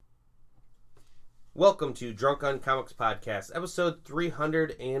Welcome to Drunk on Comics Podcast, episode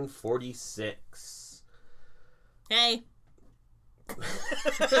 346. Hey.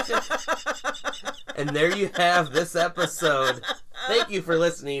 And there you have this episode. Thank you for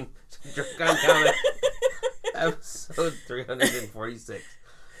listening to Drunk on Comics, episode 346.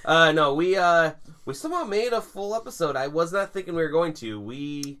 No, we somehow made a full episode. I was not thinking we were going to.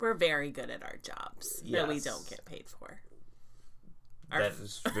 We're very good at our jobs that we don't get paid for. That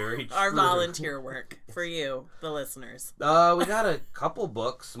is very true. Our volunteer work for you, the listeners. We got a couple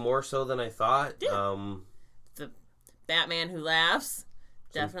books, more so than I thought. Yeah. The Batman Who Laughs,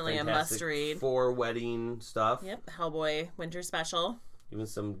 definitely a must-read. For wedding stuff. Yep, Hellboy Winter Special. Even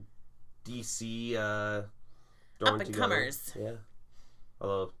some DC up-and-comers. Yeah.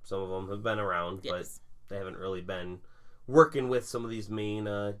 Although some of them have been around, yes, but they haven't really been working with some of these main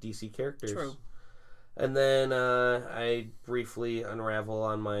DC characters. True. And then I briefly unravel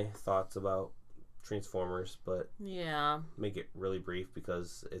on my thoughts about Transformers, but make it really brief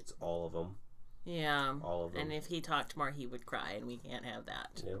because it's all of them. Yeah. All of them. And if he talked more, he would cry, and we can't have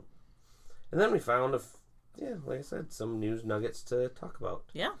that. Yep. And then we found, like I said, some news nuggets to talk about.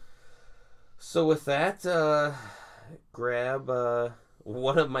 Yeah. So with that, grab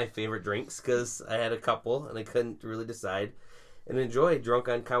one of my favorite drinks, because I had a couple, and I couldn't really decide. And enjoy Drunk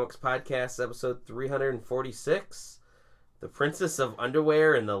on Comics Podcast, episode 346, The Princess of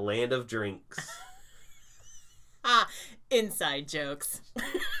Underwear in the Land of Drinks. Inside jokes.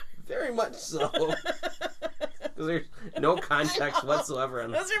 Very much so. Because there's no context whatsoever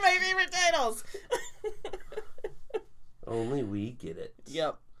on Those are my favorite titles. Only we get it.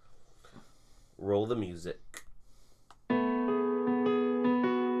 Yep. Roll the music.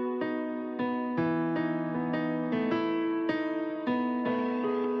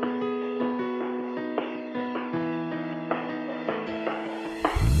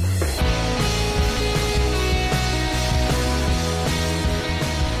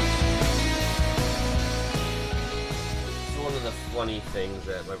 Funny things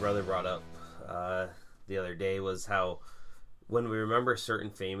that my brother brought up the other day was how when we remember certain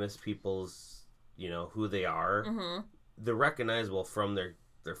famous people's, who they are, they're recognizable from their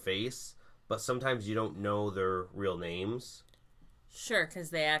face, but sometimes you don't know their real names. Sure, because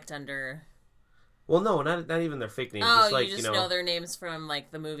they act under... Well, no, not even their fake names. Oh, you just know their names from,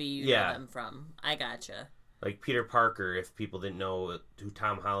 like, the movie you know them from. I gotcha. Like Peter Parker, if people didn't know who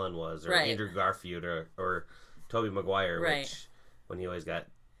Tom Holland was, or Andrew Garfield, or Tobey Maguire, which... when he always got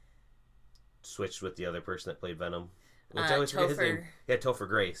switched with the other person that played Venom. Which I always forget his name. Yeah, Topher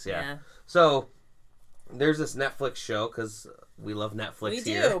Grace, yeah. So, there's this Netflix show, because we love Netflix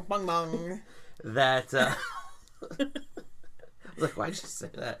here. We do. Bong bong. That, I was like, why'd you say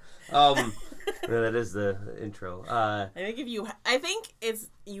that? No, that is the intro. I think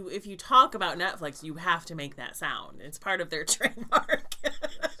if you talk about Netflix, you have to make that sound. It's part of their trademark.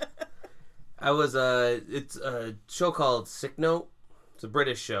 It's a show called Sick Note. It's a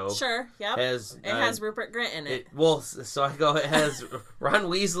British show. Sure, yep. It has Rupert Grint in it. It has Ron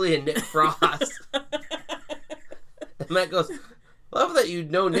Weasley and Nick Frost. And Matt goes, love that you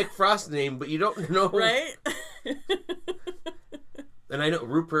know Nick Frost's name, but you don't know... Right? And I know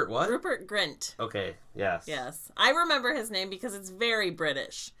Rupert what? Rupert Grint. Okay, yes. Yes. I remember his name because it's very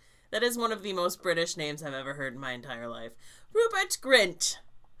British. That is one of the most British names I've ever heard in my entire life. Rupert Grint.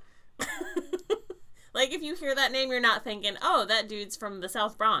 Like, if you hear that name, you're not thinking, oh, that dude's from the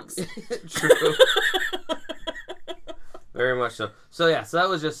South Bronx. True. Very much so. So that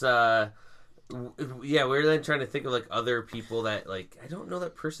was just, we were then trying to think of, like, other people that, like, I don't know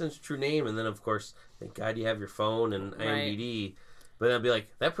that person's true name, and then, of course, thank God you have your phone and IMDb, right. But then I'd be like,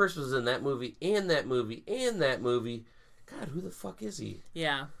 that person was in that movie, and that movie, and that movie. God, who the fuck is he?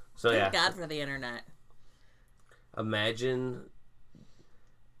 Yeah. So, thank God for the internet. Imagine...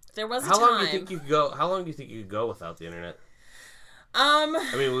 There was a time. How long do you think you could go without the internet? I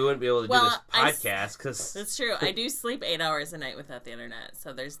mean, we wouldn't be able to do this podcast because that's true. I do sleep 8 hours a night without the internet,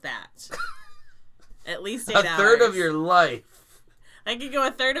 so there's that. At least 8 hours. A third of your life. I could go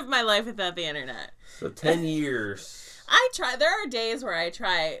a third of my life without the internet. So 10 years. I try. There are days where I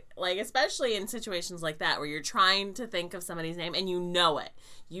try, like, especially in situations like that, where you're trying to think of somebody's name and you know it.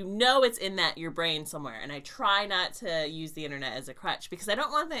 You know it's in your brain somewhere. And I try not to use the internet as a crutch because I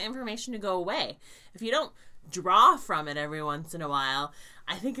don't want the information to go away. If you don't draw from it every once in a while,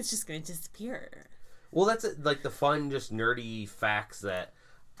 I think it's just going to disappear. Well, that's like the fun, just nerdy facts that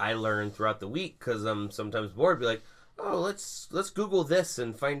I learn throughout the week because I'm sometimes bored. Be like, oh, let's Google this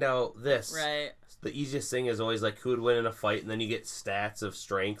and find out this. Right. The easiest thing is always like who would win in a fight, and then you get stats of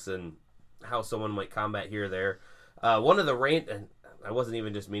strengths and how someone might combat here or there. One of the I wasn't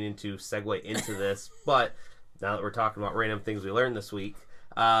even just meaning to segue into this, but now that we're talking about random things we learned this week,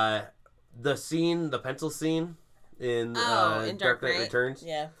 the pencil scene in Dark Knight Returns.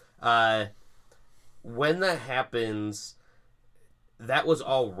 Yeah. When that happens, that was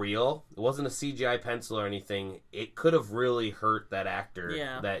all real. It wasn't a CGI pencil or anything. It could have really hurt that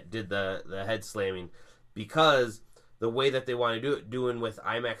actor that did the head slamming, because the way that they want to do it, doing with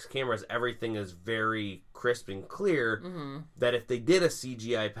IMAX cameras, everything is very crisp and clear, that if they did a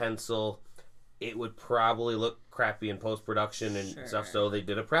CGI pencil, it would probably look crappy in post-production and stuff, so they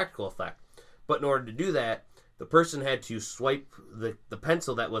did a practical effect. But in order to do that, the person had to swipe the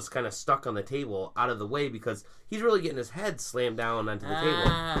pencil that was kind of stuck on the table out of the way, because he's really getting his head slammed down onto the table.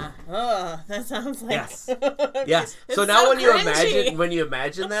 Oh, that sounds like... Yes. So now when you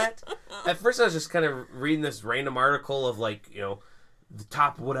imagine that, at first I was just kind of reading this random article of, like, you know, the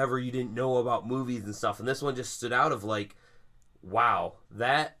top whatever you didn't know about movies and stuff, and this one just stood out of, like, wow,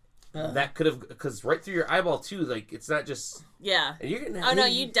 that could have, because right through your eyeball too, like, it's not just... Yeah. And you're gonna, oh no,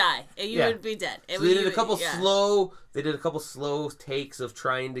 you'd die. You would be dead. So they did a couple slow takes of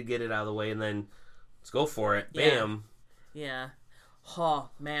trying to get it out of the way, and then let's go for it. Bam. Yeah.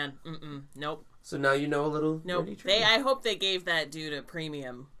 Oh man. Nope. So now you know a little. Nope. I hope they gave that dude a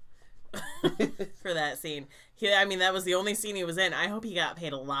premium for that scene. That was the only scene he was in. I hope he got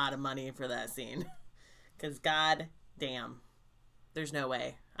paid a lot of money for that scene, because god damn, there's no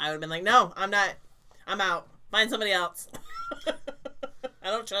way. I would have been like, no, I'm not. I'm out. Find somebody else. I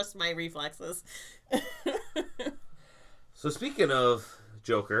don't trust my reflexes. So speaking of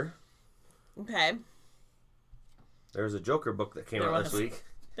Joker. Okay. There was a Joker book that came out this week.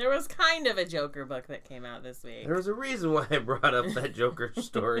 There was kind of a Joker book that came out this week. There was a reason why I brought up that Joker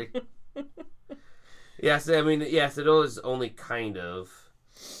story. Yes, it was only kind of.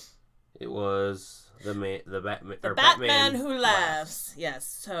 It was... The Batman Who Laughs. Yes.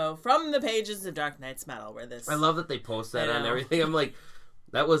 So from the pages of Dark Knight's Metal, where this... I love that they post that on everything. I'm like,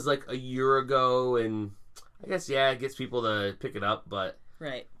 that was like a year ago, and I guess, it gets people to pick it up, but...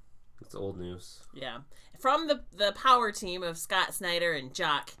 Right. It's old news. Yeah. From the power team of Scott Snyder and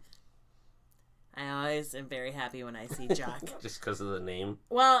Jock. I always am very happy when I see Jock. Just because of the name?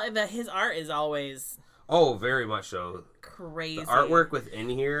 Well, his art is always... Oh, very much so. Crazy. The artwork within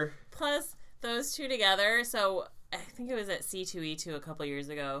here... Plus... Those two together, so I think it was at C2E2 a couple years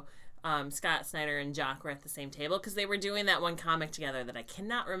ago, Scott Snyder and Jock were at the same table, because they were doing that one comic together that I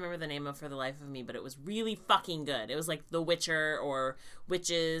cannot remember the name of for the life of me, but it was really fucking good. It was like The Witcher or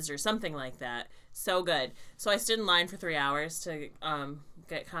Witches or something like that. So good. So I stood in line for 3 hours to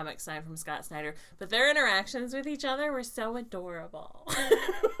get comics signed from Scott Snyder, but their interactions with each other were so adorable.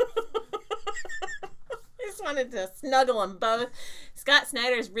 I just wanted to snuggle them both. Scott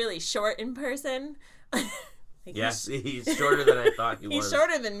Snyder's really short in person. Yes, he's shorter than I thought he was. He's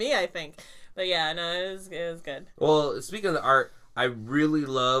shorter than me, I think. But yeah, no, it was good. Well, speaking of the art, I really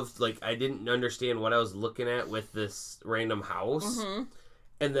loved, like, I didn't understand what I was looking at with this random house. Mm-hmm.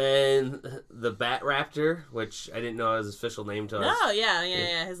 And then the Bat Raptor, which I didn't know was his official name to us. Oh,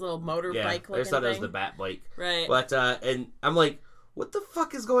 yeah. His little motorbike looking thing. I just thought it was the Bat Bike. Right. But, and I'm like, what the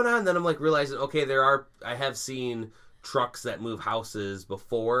fuck is going on? Then I'm like realizing, okay, I have seen trucks that move houses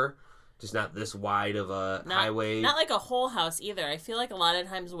before, just not this wide of a highway. Not like a whole house either. I feel like a lot of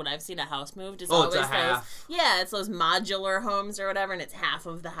times when I've seen a house moved, it's always half. Yeah, it's those modular homes or whatever, and it's half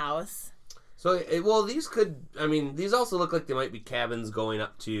of the house. So, these also look like they might be cabins going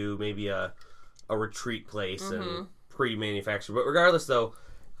up to maybe a retreat place and pre-manufactured. But regardless, though,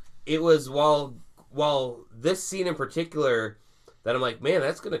 it was while this scene in particular that I'm like, man,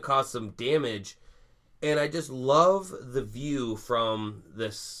 that's going to cause some damage. And I just love the view from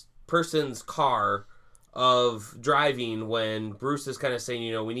this person's car of driving when Bruce is kind of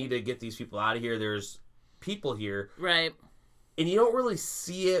saying, we need to get these people out of here. There's people here. Right. And you don't really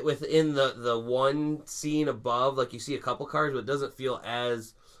see it within the one scene above. Like, you see a couple cars, but it doesn't feel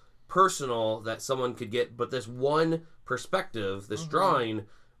as personal that someone could get. But this one perspective, this drawing,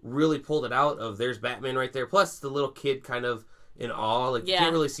 really pulled it out of there's Batman right there. Plus, the little kid kind of in awe. Like, you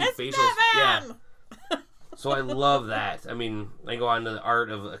can't really see facials. Batman! Yeah. So I love that. I mean, I go on to the art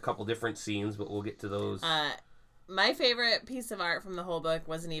of a couple different scenes, but we'll get to those. My favorite piece of art from the whole book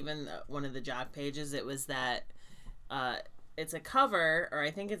wasn't even one of the Jock pages. It was that it's a cover, or I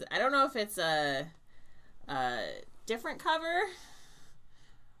don't know if it's a different cover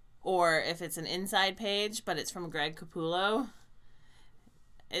or if it's an inside page, but it's from Greg Capullo.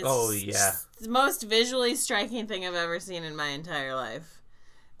 It's the most visually striking thing I've ever seen in my entire life.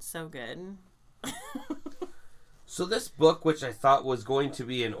 So good. So this book, which I thought was going to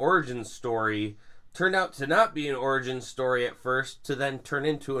be an origin story, turned out to not be an origin story at first, to then turn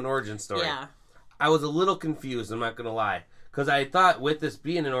into an origin story. Yeah. I was a little confused, I'm not going to lie. Because I thought with this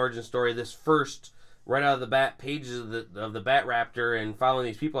being an origin story, this first, right out of the bat, pages of the Bat Raptor and following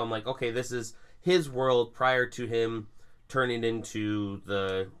these people, I'm like, okay, this is his world prior to him turning into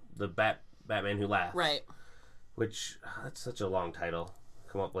the Batman Who Laughs. Right. Which, that's such a long title.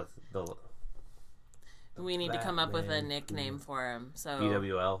 Come up with the... We need to come up with a nickname for him. So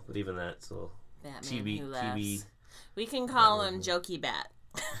BWL, but even that's a little... Batman Who Laughs. We can call him Jokey Bat.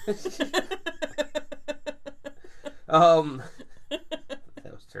 That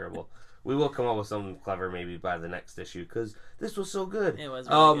was terrible. We will come up with something clever maybe by the next issue, because this was so good. It was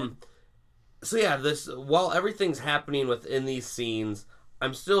really good. So yeah, while everything's happening within these scenes,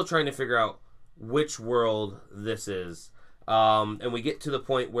 I'm still trying to figure out which world this is. And we get to the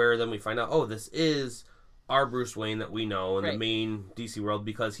point where then we find out, oh, this is our Bruce Wayne that we know in the main DC world,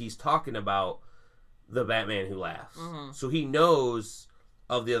 because he's talking about the Batman Who Laughs. Mm-hmm. So he knows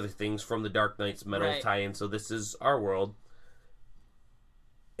of the other things from the Dark Knight's Metal tie-in, so this is our world.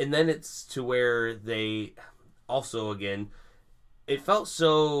 And then it's to where they also, again, it felt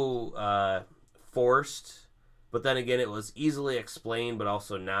so forced, but then again, it was easily explained, but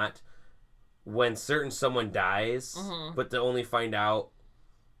also not. When someone dies, but to only find out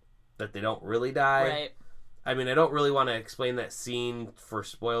that they don't really die. Right. I mean, I don't really want to explain that scene for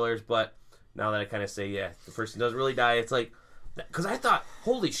spoilers, but now that I kind of say, yeah, the person doesn't really die, it's like, because I thought,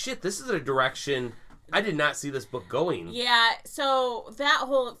 holy shit, this is a direction I did not see this book going. Yeah, so that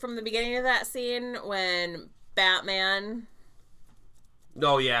whole, from the beginning of that scene, when Batman...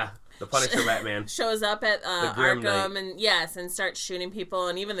 Oh, yeah. The Punisher Batman. Shows up at Arkham and and starts shooting people,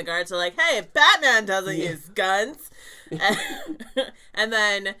 and even the guards are like, hey, Batman doesn't use guns. And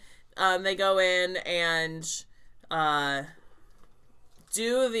then they go in and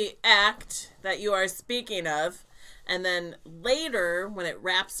do the act that you are speaking of, and then later, when it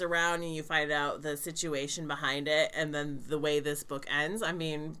wraps around and you find out the situation behind it, and then the way this book ends, I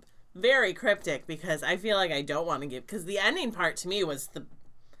mean, very cryptic, because I feel like I don't want to give, because the ending part to me was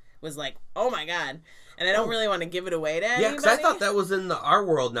like, oh my god, and I don't really want to give it away to anybody. Yeah, because I thought that was in our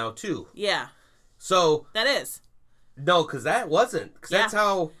world now too. Yeah. So that is. No, because that wasn't. Because that's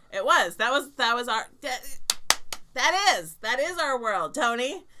how it was. That was our. That is our world,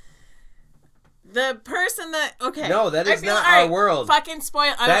 Tony. The person that No, that is not our world. Fucking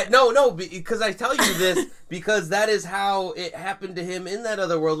spoil. No, because I tell you this because that is how it happened to him in that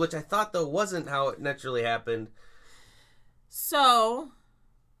other world, which I thought though wasn't how it naturally happened. So,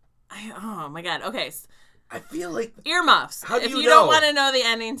 oh my god. Okay. I feel like earmuffs. How do if you you know? Don't want to know the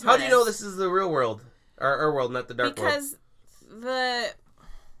ending to How do you know this is the real world? Our world, not the dark world.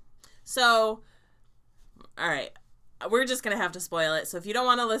 Because all right. We're just going to have to spoil it. So if you don't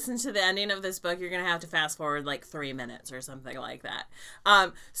want to listen to the ending of this book, you're going to have to fast forward like 3 minutes or something like that.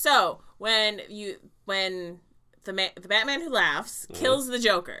 So when the Batman Who Laughs kills the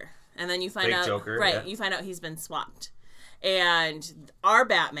Joker, and then you find out Joker, you find out he's been swapped. And our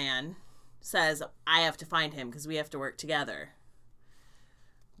Batman says, I have to find him because we have to work together.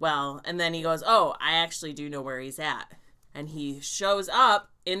 Well, and then he goes, oh, I actually do know where he's at. And he shows up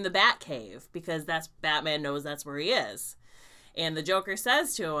in the Batcave because Batman knows that's where he is. And the Joker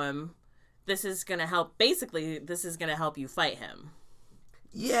says to him, this is going to help you fight him.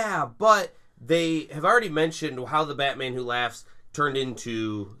 Yeah, but they have already mentioned how the Batman Who Laughs turned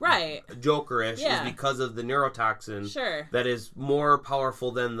into Joker-ish is because of the neurotoxin that is more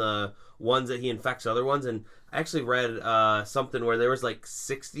powerful than the ones that he infects other ones. And I actually read something where there was like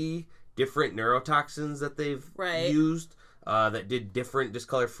 60 different neurotoxins that they've used that did different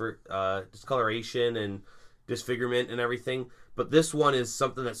discoloration and disfigurement and everything. But this one is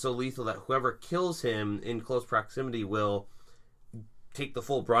something that's so lethal that whoever kills him in close proximity will take the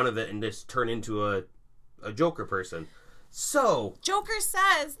full brunt of it and just turn into a Joker person. So Joker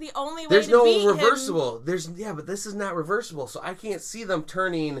says the only way there's to no beat reversible. him... But this is not reversible, so I can't see them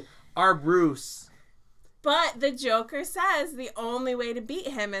turning our Bruce. But the Joker says the only way to beat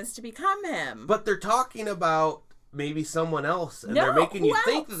him is to become him. But they're talking about maybe someone else, and they're making you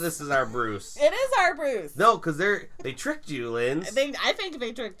think that this is our Bruce. It is our Bruce. No, because they tricked you, Linz. I think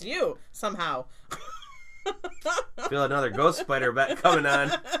they tricked you somehow. Feel another Ghost Spider bet coming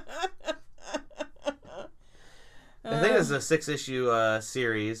on. I think it's a 6-issue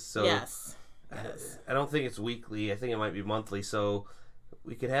series, so yes. I don't think it's weekly. I think it might be monthly, so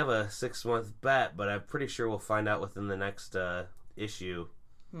we could have a 6-month bet, but I'm pretty sure we'll find out within the next issue.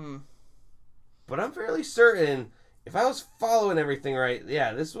 But I'm fairly certain, if I was following everything right,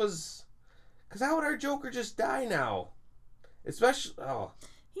 this was... Because how would our Joker just die now? Especially...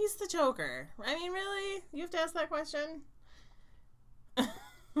 He's the Joker. I mean, really? You have to ask that question? I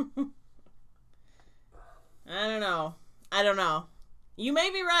don't know. You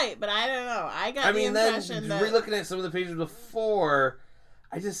may be right, but I don't know. I got the impression that... re-looking at some of the pages before,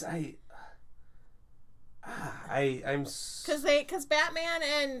 I'm... Because Batman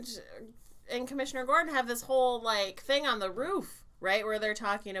and Commissioner Gordon have this whole, like, thing on the roof, right? Where they're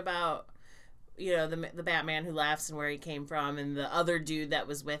talking about, you know, the Batman who laughs and where he came from and the other dude that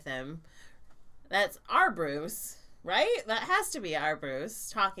was with him. That's our Bruce, right? That has to be our Bruce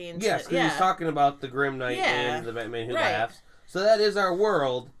talking to... Yes, because he's talking about the Grim Knight and the Batman who laughs. So that is our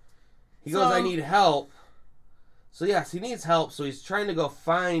world. He goes, I need help. So yes, he needs help, so he's trying to go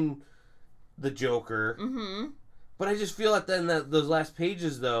find the Joker. Mm-hmm. But I just feel that then those last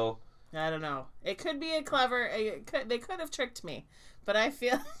pages, though... I don't know. It could be a clever... They could have tricked me. But I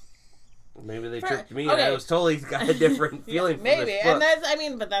feel... Maybe they tricked me, and I was totally got a different feeling from maybe. this book.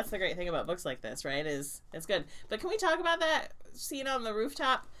 And but that's the great thing about books like this, right? Is it's good. But can we talk about that scene on the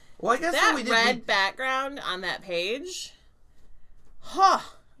rooftop? Well, I guess that we did, red background on that page...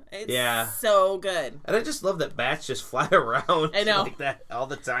 It's so good. And I just love that bats just fly around like that all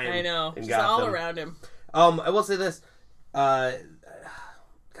the time. I know. Just all around him. I will say this. God,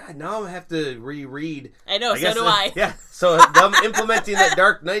 now I'm going to have to reread. I know, so do I. Yeah, so them implementing that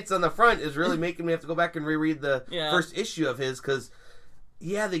Dark Knights on the front is really making me have to go back and reread the first issue of his, because,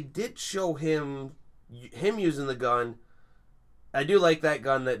 they did show him using the gun. I do like that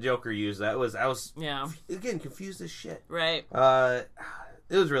gun that Joker used. I was again confused as shit. Right.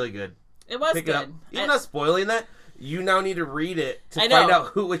 It was really good. It was good. It up. Even not spoiling that, you now need to read it to find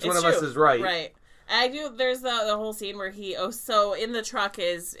out which one of us is right. Right. I do. There's the whole scene where so in the truck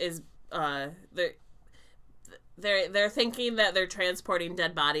is they're thinking that they're transporting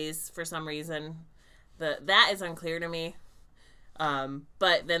dead bodies for some reason. That is unclear to me.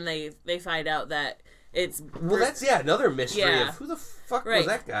 But then they find out that it's... Well, that's, another mystery of who the fuck was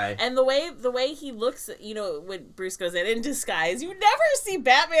that guy? And the way he looks, when Bruce goes in disguise, you never see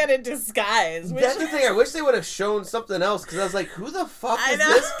Batman in disguise. That's the thing. I wish they would have shown something else, because I was like, who the fuck is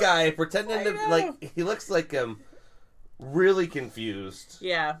this guy pretending to, like, he looks like really confused.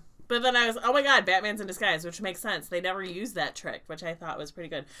 Yeah. But then I was, oh my god, Batman's in disguise, which makes sense. They never used that trick, which I thought was pretty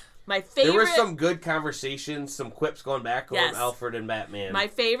good. My favorite... There were some good conversations, some quips going back over Alfred and Batman. My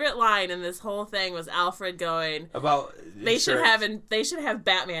favorite line in this whole thing was Alfred going... About they should have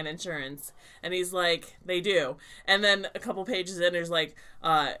Batman insurance. And he's like, they do. And then a couple pages in, there's like,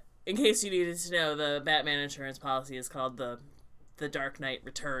 in case you needed to know, the Batman insurance policy is called the Dark Knight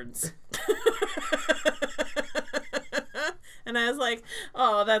Returns. And I was like,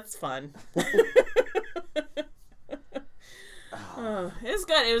 oh, that's fun. It was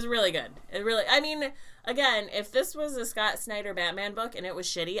good. It was really good. Again, if this was a Scott Snyder Batman book and it was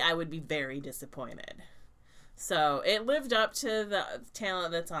shitty, I would be very disappointed. So it lived up to the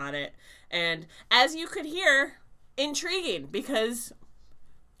talent that's on it. And as you could hear, intriguing, because,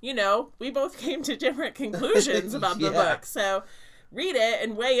 we both came to different conclusions about the book. So read it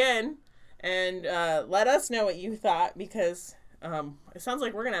and weigh in. And let us know what you thought, because it sounds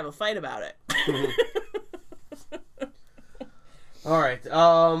like we're going to have a fight about it. All right.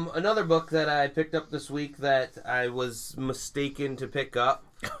 Another book that I picked up this week that I was mistaken to pick up,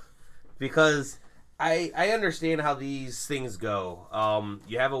 because I understand how these things go.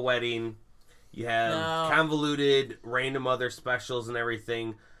 You have a wedding. You have convoluted random other specials and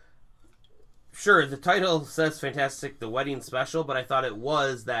everything. Sure, the title says Fantastic the Wedding Special, but I thought it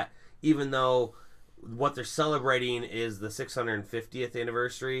was that even though what they're celebrating is the 650th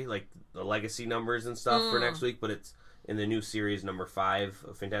anniversary, like the legacy numbers and stuff for next week, but it's in the new series number 5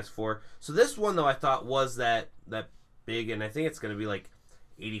 of Fantastic Four. So this one, though, I thought was that big, and I think it's going to be like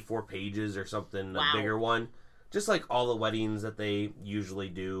 84 pages or something, a bigger one. Just like all the weddings that they usually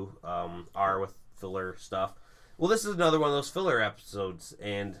do are with filler stuff. Well, this is another one of those filler episodes,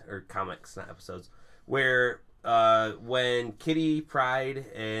 or comics, not episodes, where when Kitty Pryde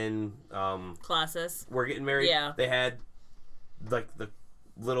and Colossus were getting married, they had like the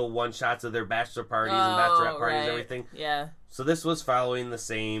little one shots of their bachelor parties and bachelorette parties and everything. Yeah. So this was following the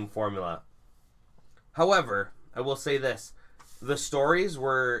same formula. However, I will say this. The stories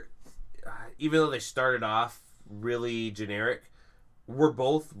were, even though they started off really generic, were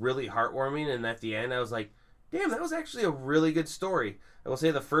both really heartwarming, and at the end I was like, damn, that was actually a really good story. I will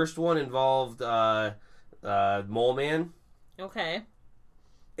say the first one involved Mole Man. Okay.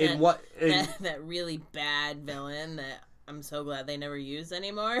 That really bad villain that I'm so glad they never use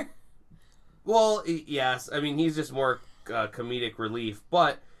anymore. Well, yes. I mean, he's just more comedic relief.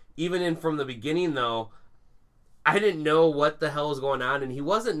 But even from the beginning, though, I didn't know what the hell was going on, and he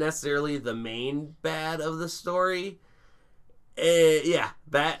wasn't necessarily the main bad of the story.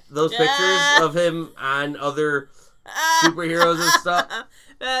 Those pictures of him on other superheroes and stuff.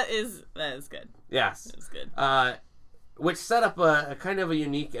 That is good. Yes. That's good. Which set up a kind of a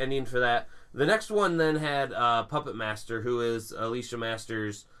unique ending for that. The next one then had Puppet Master, who is Alicia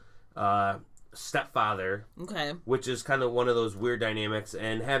Master's stepfather. Okay. Which is kind of one of those weird dynamics,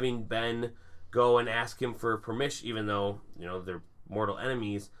 and having Ben go and ask him for permission, even though, they're mortal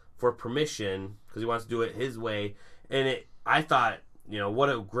enemies, for permission, because he wants to do it his way. And I thought, what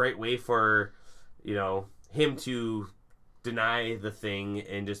a great way for, him to deny the thing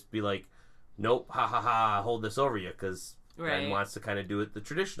and just be like, nope, ha ha ha, hold this over you, because Ben wants to kind of do it the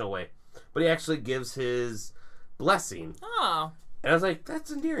traditional way. But he actually gives his blessing. Oh. And I was like,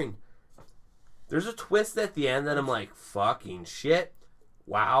 that's endearing. There's a twist at the end that I'm like, fucking shit.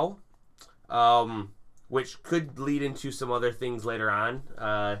 Wow. Which could lead into some other things later on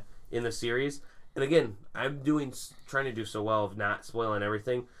in the series. And again, I'm trying to do so well of not spoiling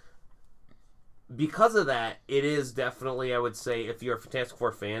everything. Because of that, it is definitely, I would say, if you're a Fantastic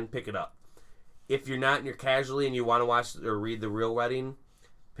Four fan, pick it up. If you're not and you're casually and you want to watch or read The Real Wedding,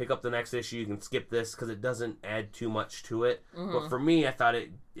 pick up the next issue. You can skip this because it doesn't add too much to it. Mm-hmm. But for me, I thought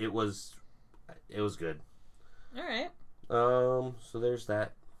it was good. All right. So there's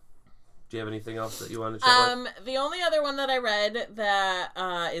that. Do you have anything else that you want to chat about? The only other one that I read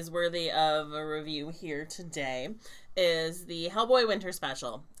that is worthy of a review here today is the Hellboy Winter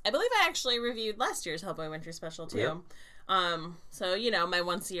Special. I believe I actually reviewed last year's Hellboy Winter Special too. Yep. So my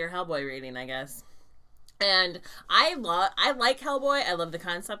once-a-year Hellboy reading, I guess. And I like Hellboy. I love the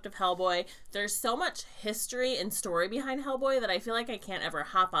concept of Hellboy. There's so much history and story behind Hellboy that I feel like I can't ever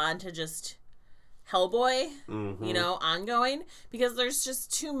hop on to just Hellboy, ongoing, because there's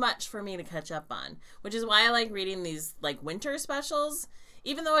just too much for me to catch up on, which is why I like reading these winter specials,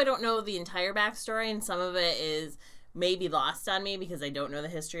 even though I don't know the entire backstory and some of it is maybe lost on me because I don't know the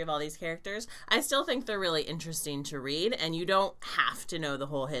history of all these characters. I still think they're really interesting to read, and you don't have to know the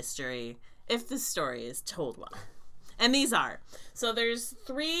whole history if the story is told well. And these are. So there's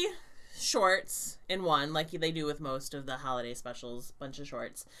 3 shorts in one, like they do with most of the holiday specials, bunch of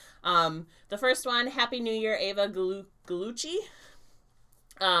shorts. The first one, Happy New Year, Ava Gallucci.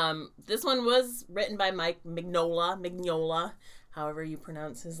 This one was written by Mike Mignola, however you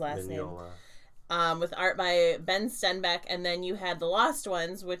pronounce his last name. With art by Ben Stenbeck. And then you had The Lost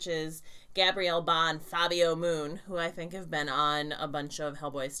Ones, which is Gabrielle Bond, Fabio Moon, who I think have been on a bunch of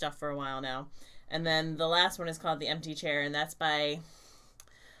Hellboy stuff for a while now. And then the last one is called The Empty Chair, and that's by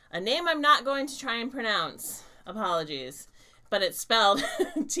a name I'm not going to try and pronounce. Apologies. But it's spelled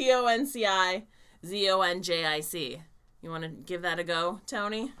Toncizic. You want to give that a go,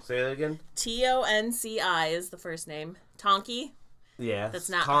 Tony? Say that again. Tonci is the first name. Tonki? Yeah. That's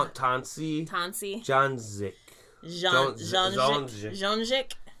not... Tonci. Jonzik.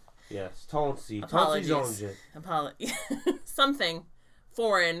 Jonzik. Yes. Tonci. Apologies. Something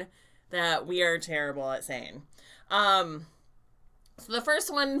foreign that we are terrible at saying. So the first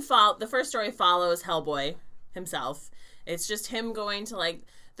story follows Hellboy himself. It's just him going to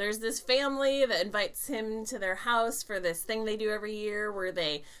there's this family that invites him to their house for this thing they do every year where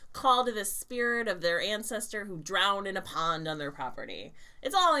they call to the spirit of their ancestor who drowned in a pond on their property.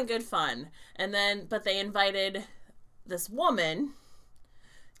 It's all in good fun. But they invited this woman,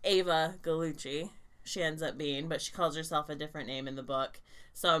 Ava Gallucci, she ends up being, but she calls herself a different name in the book.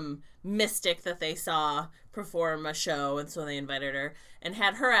 Some mystic that they saw perform a show, and so they invited her and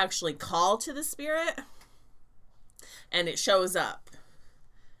had her actually call to the spirit, and it shows up.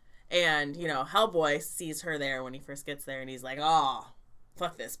 And, Hellboy sees her there when he first gets there, and he's like, oh,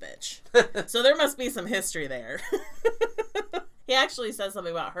 fuck this bitch. So there must be some history there. He actually says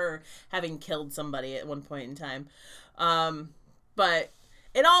something about her having killed somebody at one point in time. But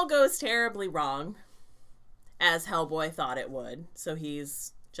it all goes terribly wrong, as Hellboy thought it would. So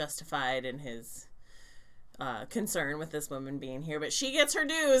he's justified in his concern with this woman being here. But she gets her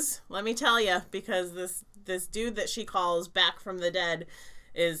dues, let me tell you, because this dude that she calls back from the dead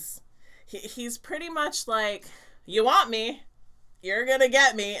he's pretty much like, you want me, you're gonna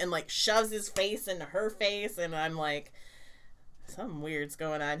get me, and shoves his face into her face, and I'm like, something weird's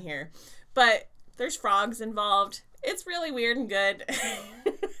going on here. But there's frogs involved. It's really weird and good.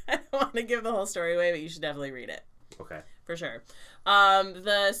 I don't want to give the whole story away, but you should definitely read it. Okay. For sure.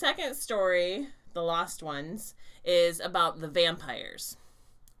 The second story, The Lost Ones, is about the vampires,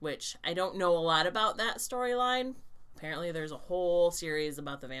 which I don't know a lot about that storyline. Apparently there's a whole series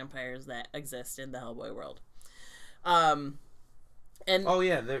about the vampires that exist in the Hellboy world. Oh,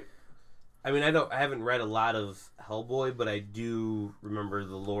 yeah. I mean, I haven't read a lot of Hellboy, but I do remember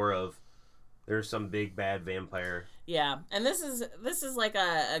the lore of there's some big bad vampire. Yeah, and this is like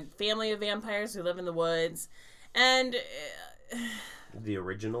a family of vampires who live in the woods, and the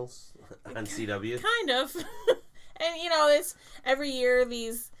originals on CW, kind of. And it's every year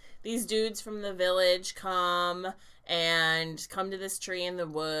these dudes from the village come to this tree in the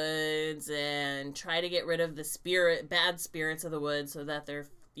woods and try to get rid of the bad spirits of the woods so that their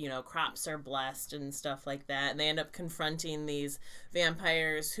crops are blessed and stuff like that. And they end up confronting these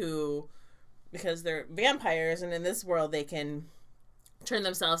vampires who, because they're vampires and in this world they can turn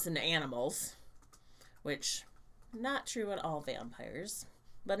themselves into animals, which not true at all vampires,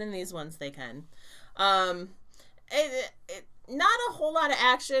 but in these ones they can. Not a whole lot of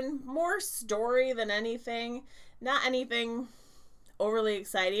action, more story than anything. Not anything overly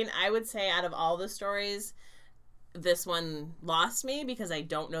exciting. I would say out of all the stories, this one lost me because I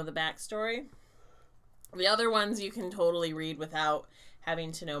don't know the backstory. The other ones you can totally read without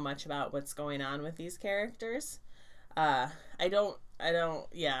having to know much about what's going on with these characters. I don't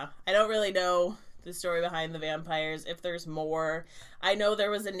really know the story behind the vampires. If there's more, I know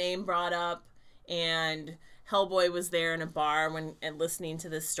there was a name brought up, and Hellboy was there in a bar and listening to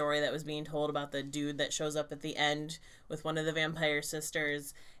this story that was being told about the dude that shows up at the end with one of the vampire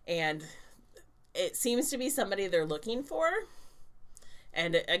sisters, and it seems to be somebody they're looking for.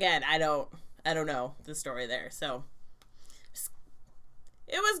 And again, I don't know the story there, so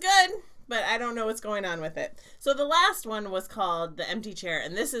it was good, but I don't know what's going on with it. So the last one was called The Empty Chair,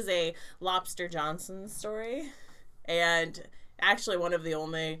 and this is a Lobster Johnson story, and actually one of the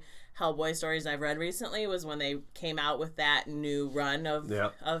only Hellboy stories I've read recently was when they came out with that new run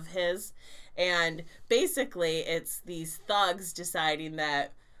of his. And basically it's these thugs deciding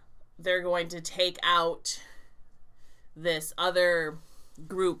that they're going to take out this other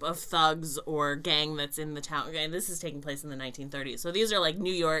group of thugs or gang that's in the town. And this is taking place in the 1930s. So these are like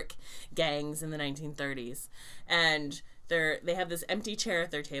New York gangs in the 1930s. And they have this empty chair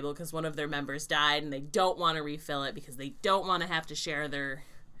at their table because one of their members died and they don't want to refill it because they don't want to have to share their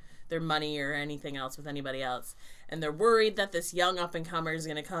money or anything else with anybody else. And they're worried that this young up-and-comer is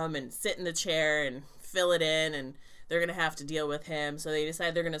going to come and sit in the chair and fill it in, and they're going to have to deal with him. So they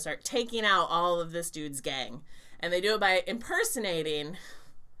decide they're going to start taking out all of this dude's gang. And they do it by impersonating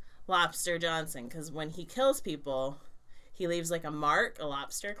Lobster Johnson, because when he kills people, he leaves like a mark, a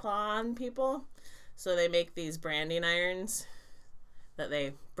lobster claw on people. So they make these branding irons that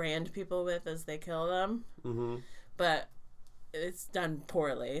they brand people with as they kill them. Mm-hmm. But it's done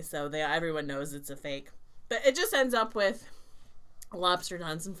poorly, so everyone knows it's a fake. But it just ends up with Lobster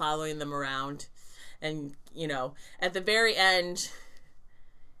Johnson following them around. And, at the very end,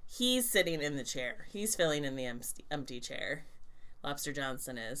 he's sitting in the chair. He's filling in the empty chair. Lobster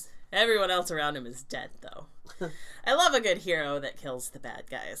Johnson is. Everyone else around him is dead, though. I love a good hero that kills the bad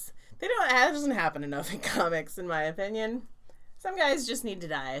guys. That doesn't happen enough in comics, in my opinion. Some guys just need to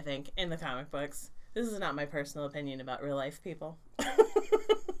die, I think, in the comic books. This is not my personal opinion about real life people.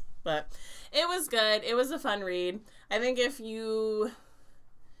 But it was good. It was a fun read. I think if you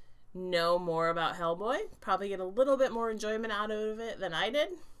know more about Hellboy, probably get a little bit more enjoyment out of it than I did.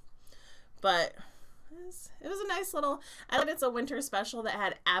 But it was a nice little... I thought it's a winter special that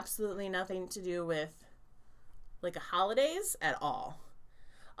had absolutely nothing to do with like a holidays at all.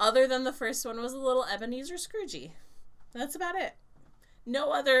 Other than the first one was a little Ebenezer Scroogey. That's about it.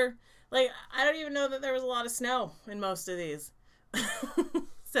 No other... Like, I don't even know that there was a lot of snow in most of these.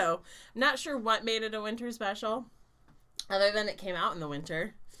 So, I'm not sure what made it a winter special, other than it came out in the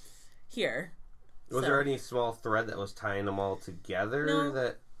winter here. Was there any small thread that was tying them all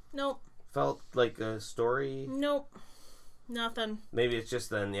together? Nope. Felt like a story? Nope. Nothing. Maybe it's just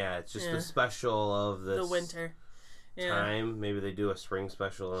then, the special of this the winter time. Maybe they do a spring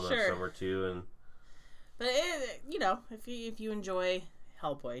special and a summer too. But, if you enjoy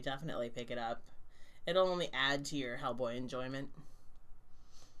Hellboy, definitely pick it up. It'll only add to your Hellboy enjoyment.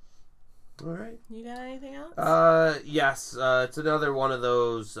 All right. You got anything else? Yes. It's another one of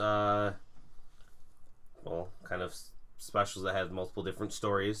those, kind of specials that has multiple different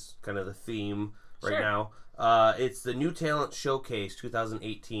stories. Kind of the theme right now. It's the New Talent Showcase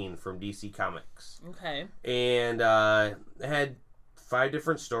 2018 from DC Comics. Okay. And it had 5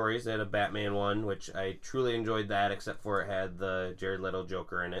 different stories. They had a Batman one, which I truly enjoyed that, except for it had the Jared Leto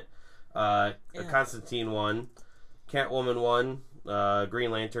Joker in it. A Constantine one, Catwoman one,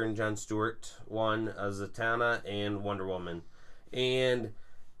 Green Lantern John Stewart one, Zatanna, and Wonder Woman. And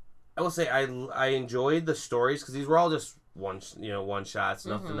I will say I enjoyed the stories because these were all just one shots,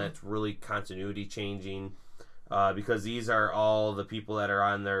 nothing that's really continuity changing. because these are all the people that are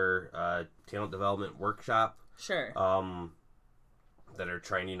on their talent development workshop. Sure. That are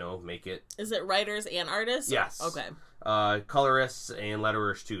trying to, make it. Is it writers and artists? Yes. Okay. Colorists and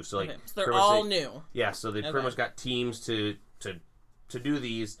letterers too. So so they're all new. Yeah. So they pretty much got teams to do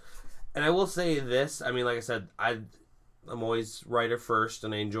these. And I will say this. I mean, like I said, I'm always writer first,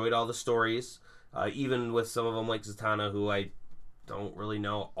 and I enjoyed all the stories. Even with some of them like Zatanna, who I don't really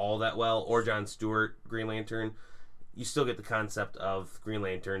know all that well, or John Stewart, Green Lantern. You still get the concept of Green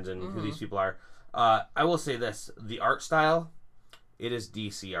Lanterns and who these people are. I will say this: the art style. It is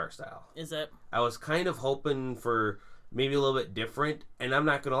DC art style. Is it? I was kind of hoping for maybe a little bit different, and I'm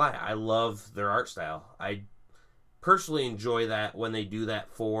not going to lie. I love their art style. I personally enjoy that when they do that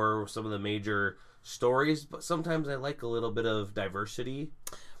for some of the major stories, but sometimes I like a little bit of diversity.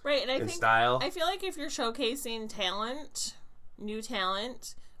 Right, and I think style. I feel like if you're showcasing talent, new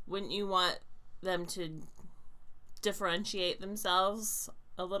talent, wouldn't you want them to differentiate themselves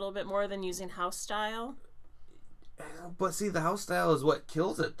a little bit more than using house style? But see, the house style is what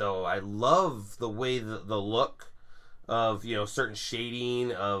kills it, though. I love the way the look of, certain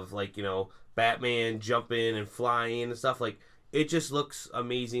shading of, like, Batman jumping and flying and stuff. Like, it just looks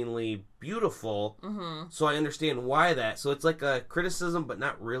amazingly beautiful. Mm-hmm. So I understand why that. So it's like a criticism, but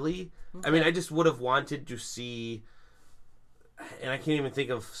not really. Okay. I mean, I just would have wanted to see, and I can't even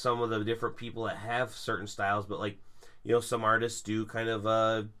think of some of the different people that have certain styles, but, like, some artists do kind of,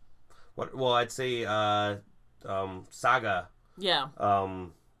 I'd say, Saga. Yeah.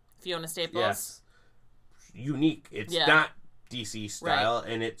 Fiona Staples. Yes. Unique. It's not DC style,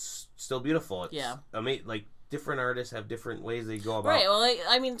 and it's still beautiful. It's amazing. Like, different artists have different ways they go about. Right. Well,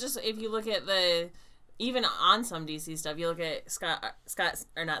 I mean, just if you look at even on some DC stuff, you look at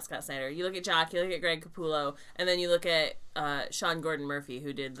not Scott Snyder. You look at Jock. You look at Greg Capullo, and then you look at Sean Gordon Murphy,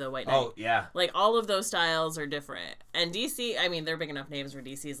 who did the White Knight. Oh yeah. Like, all of those styles are different. And DC, I mean, they're big enough names where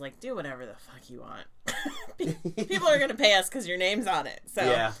DC is like, do whatever the fuck you want. People are gonna pay us because your name's on it. So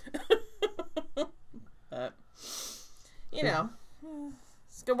yeah. But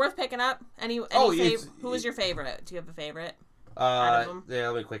it's good, worth picking up. Who was your favorite? Do you have a favorite? Yeah,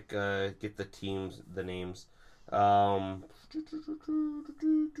 let me quick get the names.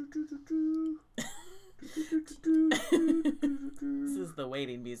 This is the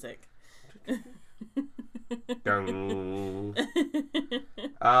waiting music.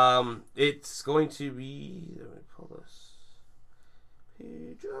 It's going to be. Let me pull this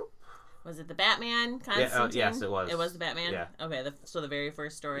page up. Was it the Batman? Constantine? Yes, it was. It was the Batman? Yeah. Okay, so the very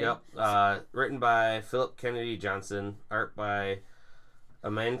first story. Yep. Written by Philip Kennedy Johnson. Art by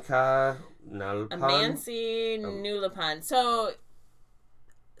Amansi Nulapan. So,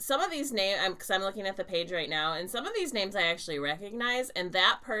 some of these names, because I'm looking at the page right now, and some of these names I actually recognize, and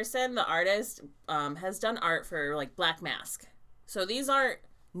that person, the artist, has done art for, like, Black Mask. So these aren't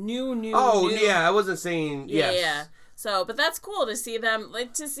new. Oh, yeah, I wasn't saying, yes. Yeah. So, but that's cool to see them,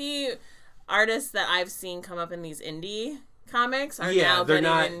 like, to see artists that I've seen come up in these indie comics are now they're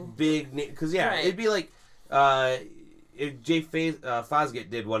not big, because, right. It'd be like, if Jay Fosgate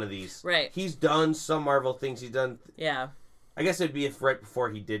did one of these. Right. He's done some Marvel things. He's done. Yeah. I guess it'd be right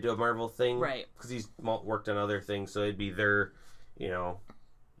before he did do a Marvel thing. Right. Because he's worked on other things, so it'd be their, where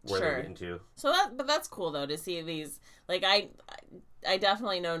they're getting to. So but that's cool though to see these. Like I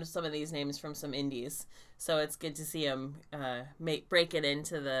definitely know some of these names from some indies, so it's good to see them break it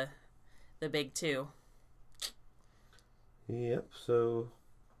into the big two. Yep. So.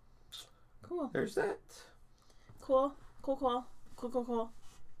 Cool. There's that. Cool.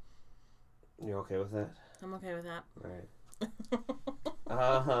 You okay with that? I'm okay with that. All right.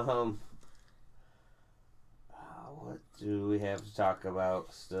 What do we have to talk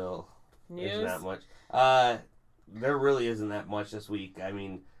about still? News? There's not much. There really isn't that much this week. I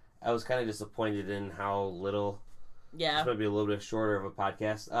mean, I was kind of disappointed in how little. Yeah. It's going to be a little bit shorter of a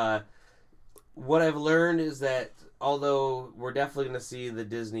podcast. What I've learned is that although we're definitely going to see the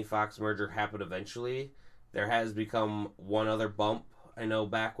Disney-Fox merger happen eventually, there has become one other bump. I know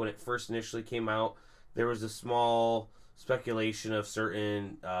back when it first initially came out, there was a small speculation of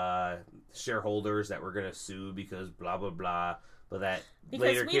certain shareholders that were going to sue because blah, blah, blah. But that because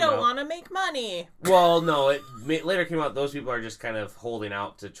later we came don't out, want to make money. Well, no, it later came out those people are just kind of holding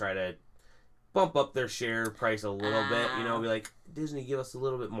out to try to bump up their share price a little bit. Be like, Disney, give us a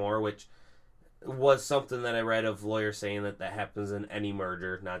little bit more, which was something that I read of lawyers saying that happens in any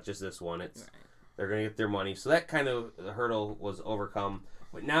merger, not just this one. It's They're going to get their money. So that kind of hurdle was overcome.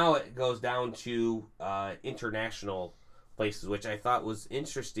 But now it goes down to international places, which I thought was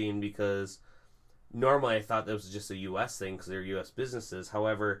interesting because normally I thought that was just a U.S. thing because they're U.S. businesses.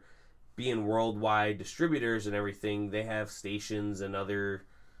 However, being worldwide distributors and everything, they have stations and other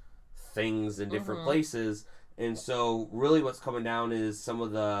things in different places. And so really what's coming down is some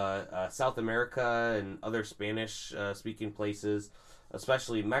of the South America and other Spanish speaking places,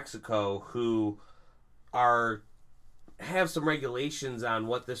 especially Mexico, who have some regulations on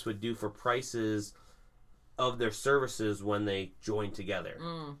what this would do for prices of their services when they join together.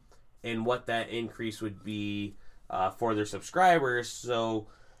 And what that increase would be for their subscribers. So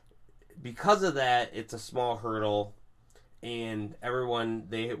because of that, it's a small hurdle, and everyone,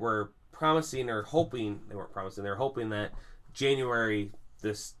 they were promising or hoping, they weren't promising, they were hoping that January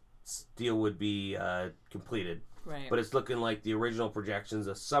this deal would be completed. Right. But it's looking like the original projections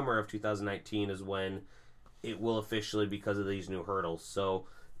of summer of 2019 is when it will officially, because of these new hurdles. So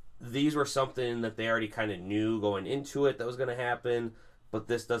these were something that they already kind of knew going into it that was going to happen, but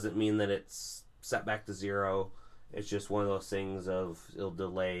this doesn't mean that it's set back to zero. It's just one of those things of it'll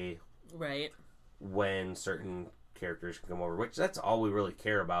delay when certain characters can come over, which that's all we really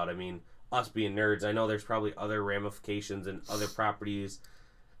care about. I mean, us being nerds, I know there's probably other ramifications and other properties,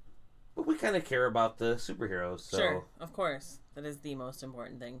 but we kind of care about the superheroes. So. Sure, of course. That is the most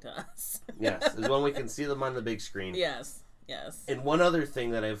important thing to us. Yes, is when we can see them on the big screen. Yes. And one other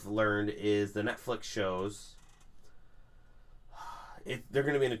thing that I've learned is the Netflix shows, they're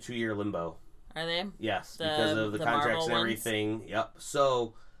going to be in a 2-year limbo. Are they? Yes, because of the contracts and everything. Ones? Yep.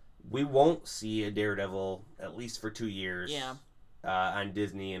 So we won't see a Daredevil at least for 2 years. Yeah. On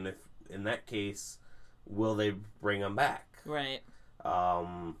Disney, and if in that case, will they bring them back? Right.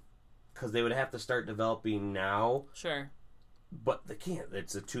 Because they would have to start developing now. Sure. But they can't.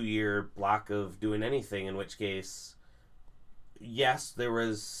 It's a 2-year block of doing anything. In which case, yes, there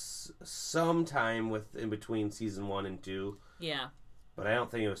was some time in between season 1 and 2. Yeah. But I don't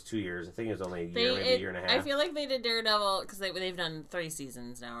think it was 2 years. I think it was only a year, maybe a year and a half. I feel like they did Daredevil, because they've done 3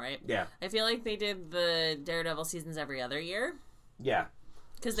 seasons now, right? Yeah. I feel like they did the Daredevil seasons every other year. Yeah.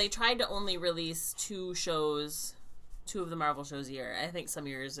 Because they tried to only release 2 of the Marvel shows a year. I think some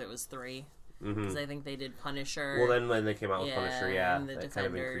years it was 3. Because I think they did Punisher. Well, then when they came out with Punisher, and the that Defenders, kind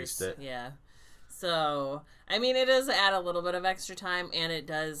of increased it. Yeah. So, I mean, it does add a little bit of extra time, and it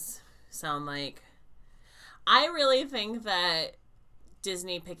does sound like... I really think that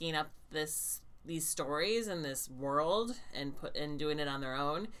Disney picking up these stories and this world and doing it on their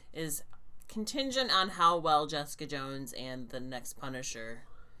own is contingent on how well Jessica Jones and the next Punisher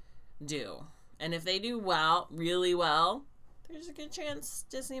do. And if they do well, really well, there's a good chance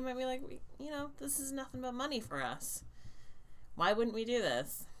Disney might be like, this is nothing but money for us. Why wouldn't we do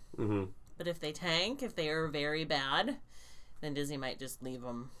this? Mm-hmm. But if they tank, if they are very bad, then Disney might just leave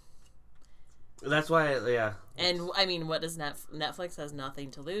them. That's why, yeah. And, I mean, what does Netflix has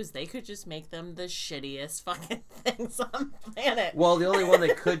nothing to lose. They could just make them the shittiest fucking things on the planet. Well, the only one they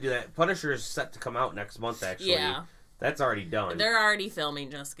could do that, Punisher is set to come out next month, actually. Yeah. That's already done. They're already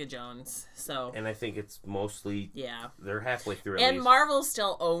filming Jessica Jones, so... And I think it's mostly... Yeah. They're halfway through at and least. Marvel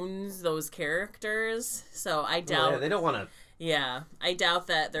still owns those characters, so I doubt... Well, yeah, they don't want to... Yeah, I doubt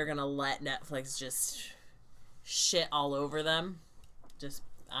that they're going to let Netflix just shit all over them. Just...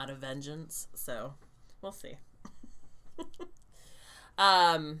 out of vengeance, so we'll see.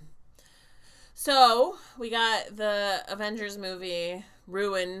 So we got the Avengers movie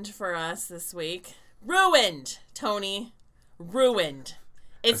ruined for us this week. Ruined, Tony. Ruined.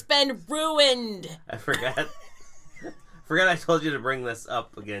 It's been ruined. I forgot. Forgot I told you to bring this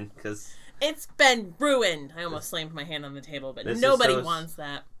up again, because... It's been ruined. I almost slammed my hand on the table, but nobody wants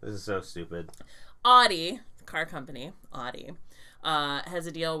that. This is so stupid. Audi, car company, Audi, has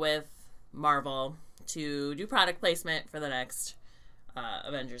a deal with Marvel to do product placement for the next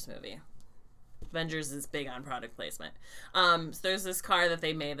Avengers movie. Avengers is big on product placement. So there's this car that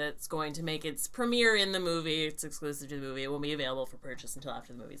they made that's going to make its premiere in the movie. It's exclusive to the movie. It won't be available for purchase until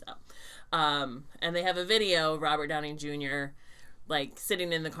after the movie's out. And they have a video of Robert Downey Jr. like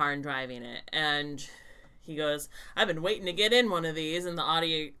sitting in the car and driving it. And he goes, "I've been waiting to get in one of these." And the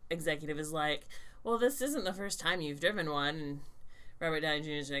Audi executive is like, "Well, this isn't the first time you've driven one." And Robert Downey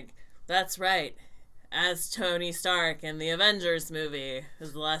Jr. is like, "That's right. As Tony Stark in the Avengers movie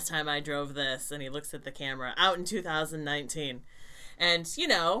was the last time I drove this." And he looks at the camera, out in 2019. And,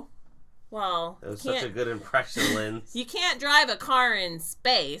 well... It was such a good impression, Lynn. You can't drive a car in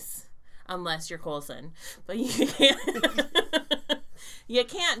space, unless you're Coulson. But you can't... You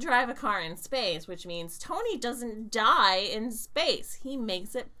can't drive a car in space, which means Tony doesn't die in space. He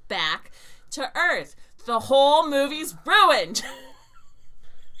makes it back to Earth. The whole movie's ruined.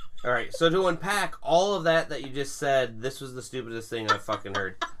 All right, so to unpack all of that you just said, this was the stupidest thing I've fucking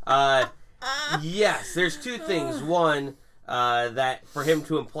heard. Yes, there's two things. One, that for him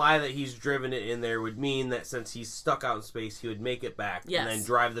to imply that he's driven it in there would mean that since he's stuck out in space, he would make it back and then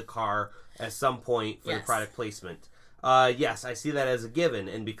drive the car at some point for the product placement. Yes, I see that as a given.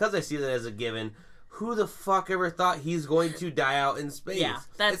 And because I see that as a given, who the fuck ever thought he's going to die out in space? Yeah,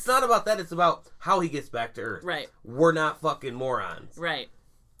 it's not about that. It's about how he gets back to Earth. Right. We're not fucking morons. Right.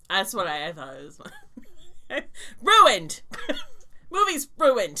 That's what I thought it was. Ruined. Movie's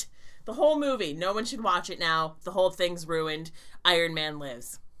ruined. The whole movie. No one should watch it now. The whole thing's ruined. Iron Man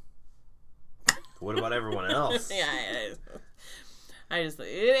lives. What about everyone else? Yeah,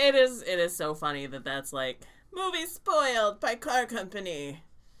 it is. It is so funny that's like, movie spoiled by car company.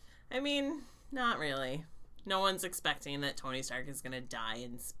 I mean, not really. No one's expecting that Tony Stark is going to die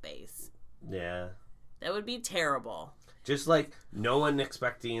in space. Yeah. That would be terrible. Just like no one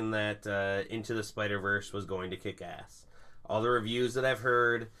expecting that Into the Spider-Verse was going to kick ass. All the reviews that I've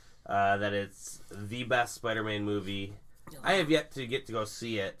heard, that it's the best Spider-Man movie. I have yet to get to go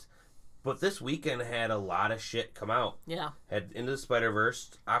see it. But this weekend had a lot of shit come out. Yeah. Had Into the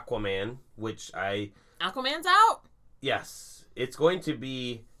Spider-Verse, Aquaman, which Aquaman's out? Yes. It's going to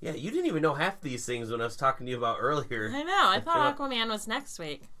be... Yeah, you didn't even know half these things when I was talking to you about earlier. I know. I thought Aquaman was next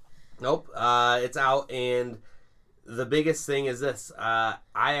week. Nope. It's out, and the biggest thing is this. I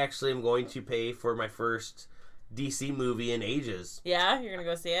actually am going to pay for my first DC movie in ages. Yeah? You're going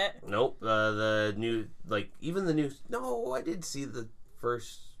to go see it? Nope. The new... even the new... No, I did see the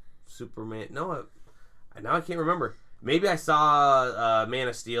first... Superman. No, now I can't remember. Maybe I saw Man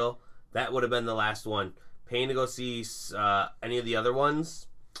of Steel. That would have been the last one. Paying to go see any of the other ones?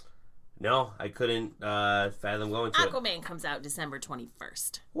 No, I couldn't fathom going to it. Aquaman comes out December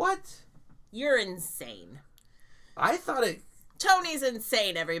 21st. What? You're insane. I thought it... Tony's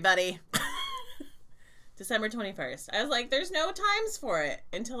insane, everybody. December 21st. I was like, there's no times for it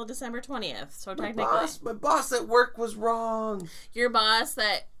until December 20th. So technically... My boss at work was wrong. Your boss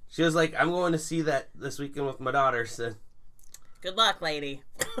that... She was like, I'm going to see that this weekend with my daughter, so... Good luck, lady.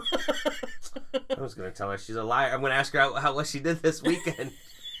 I was going to tell her she's a liar. I'm going to ask her what she did this weekend.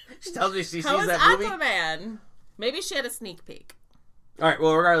 She tells me she How sees that movie. Aquaman? Maybe she had a sneak peek. All right,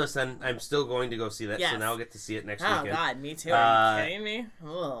 well, regardless, then, I'm still going to go see that, so now I'll get to see it next weekend. Oh, God, me too. Are you kidding me?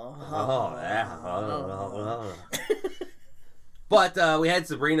 But we had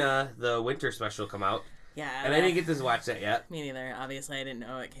Sabrina, the winter special, come out. Yeah. And I didn't get to watch that yet. Me neither. Obviously, I didn't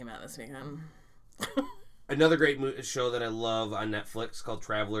know it came out this weekend. Another great show that I love on Netflix called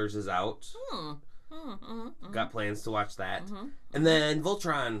Travelers is out. Got plans to watch that. And then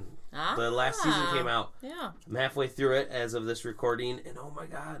Voltron, the last season came out. Yeah. I'm halfway through it as of this recording, and oh my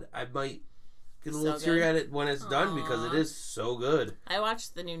God, I might get a little teary at it when it's done because it is so good. I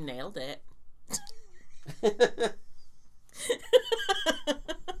watched the new Nailed It.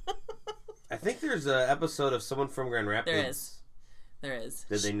 I think there's an episode of someone from Grand Rapids. There is.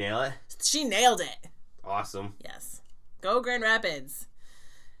 Did they nail it? She nailed it. Awesome. Yes. Go Grand Rapids.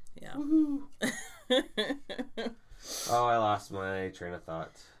 Yeah. Oh, I lost my train of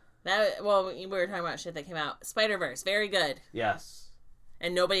thought. We were talking about shit that came out. Spider-Verse, very good. Yes.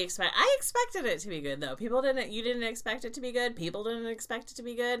 And nobody I expected it to be good though. You didn't expect it to be good? People didn't expect it to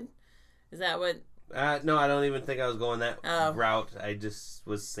be good? Is that what? No, I don't even think I was going that route. I just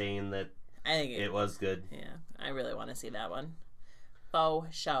was saying that I think it was good. Yeah. I really want to see that one.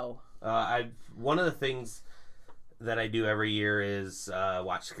 Faux show. One of the things that I do every year is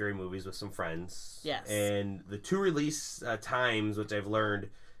watch scary movies with some friends. Yes. And the two release times, which I've learned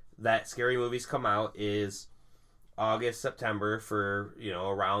that scary movies come out, is August, September for,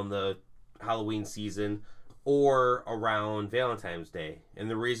 around the Halloween season or around Valentine's Day. And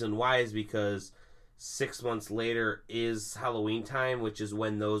the reason why is because 6 months later is Halloween time, which is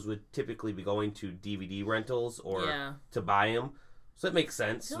when those would typically be going to DVD rentals or to buy them. So it makes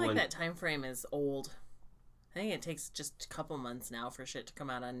sense. I feel like that time frame is old. I think it takes just a couple months now for shit to come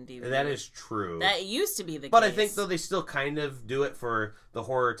out on DVD. That is true. That used to be the case. But I think, though, they still kind of do it for the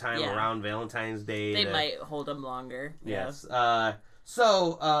horror time around Valentine's Day. They might hold them longer. Yes. Yeah.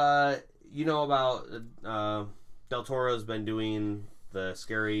 So, you know about Del Toro's been doing the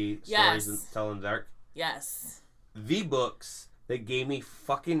scary stories and tell in the dark? Yes. The books that gave me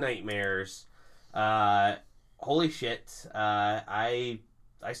fucking nightmares. Holy shit. I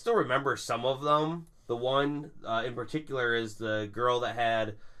still remember some of them. The one in particular is the girl that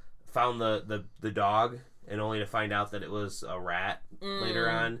had found the dog and only to find out that it was a rat later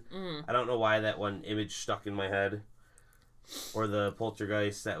on. I don't know why that one image stuck in my head. Or the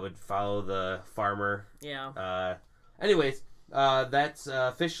poltergeist that would follow the farmer. Yeah. Anyways, that's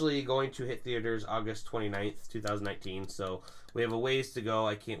officially going to hit theaters August 29th, 2019. So We have a ways to go.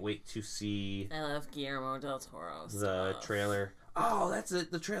 I can't wait to see. I love Guillermo del Toro the trailer. Oh, that's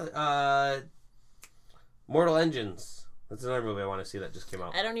it. The trailer. Mortal Engines. That's another movie I want to see that just came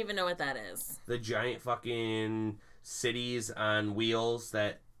out. I don't even know what that is. The giant fucking cities on wheels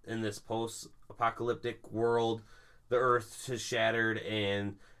that in this post-apocalyptic world, the Earth is shattered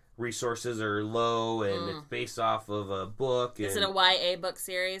and resources are low, and it's based off of a book. Is it a YA book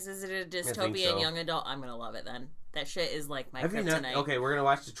series? Is it a dystopian young adult? I'm gonna love it then. That shit is like my kryptonite. Okay, we're gonna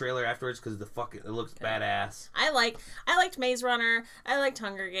watch the trailer afterwards because it looks badass. I liked Maze Runner. I liked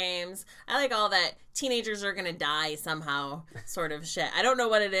Hunger Games. I like all that teenagers are gonna die somehow sort of shit. I don't know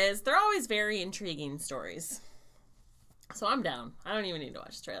what it is. They're always very intriguing stories. So I'm down. I don't even need to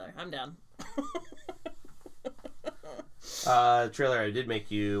watch the trailer. I'm down. Trailer I did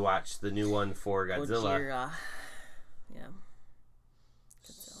make you watch the new one for Godzilla. Gojira. Yeah.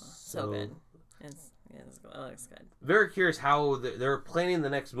 Godzilla. So good. It looks good. Very curious how they're planning the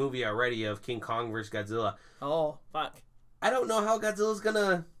next movie already of King Kong vs. Godzilla. Oh, fuck. I don't know how Godzilla's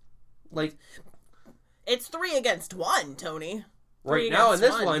gonna, It's 3 against 1, Tony. Right now in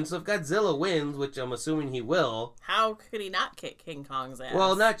this one, so if Godzilla wins, which I'm assuming he will... How could he not kick King Kong's ass?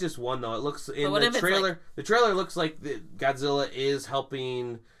 Well, not just one, though. It looks in the trailer... The trailer looks like Godzilla is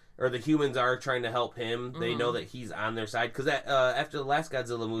helping... Or the humans are trying to help him. They know that he's on their side. Because after the last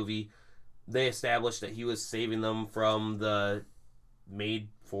Godzilla movie, they established that he was saving them from the... Made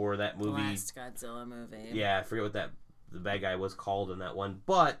for that movie. Last Godzilla movie. Yeah, I forget what the bad guy was called in that one.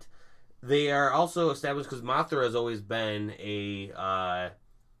 But... They are also established because Mothra has always been a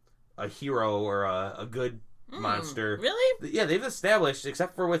hero or a good monster. Really? Yeah, they've established,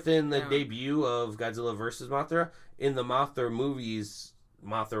 except for within the debut of Godzilla vs. Mothra, in the Mothra movies,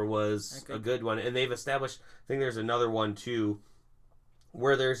 Mothra was a good one. And they've established, I think there's another one too,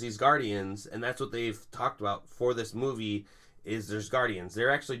 where there's these guardians, and that's what they've talked about for this movie, is there's guardians. They're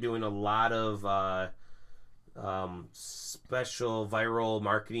actually doing a lot of... special viral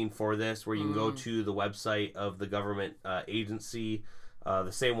marketing for this, where you can go to the website of the government agency, the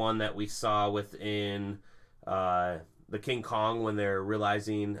same one that we saw within the King Kong when they're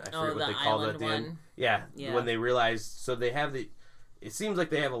realizing, I forget what they called it at the end. Yeah, when they realized, so they have it seems like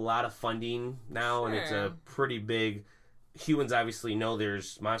they have a lot of funding now, and it's a pretty big, humans obviously know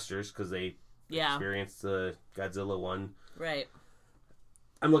there's monsters because they experienced the Godzilla one. Right.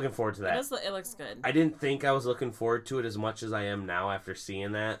 I'm looking forward to that. It looks good. I didn't think I was looking forward to it as much as I am now after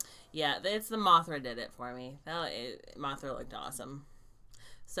seeing that. Yeah, it's the Mothra did it for me. Mothra looked awesome.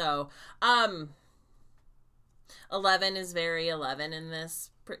 So, 11 is very 11 in this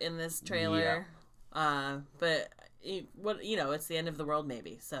trailer. Yeah. But it's the end of the world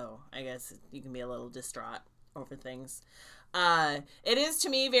maybe. So I guess you can be a little distraught over things. It is to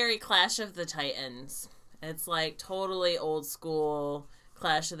me very Clash of the Titans. It's like totally old school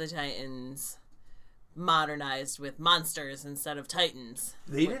Clash of the Titans modernized with monsters instead of titans.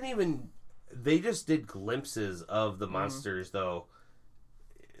 They just did glimpses of the monsters though,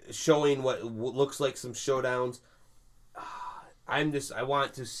 showing what looks like some showdowns. I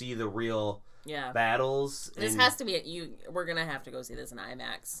want to see the real battles. This has to be we're gonna have to go see this in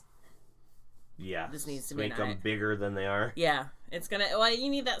IMAX. Yeah, this needs to make them bigger than they are. Yeah, it's gonna. Well, you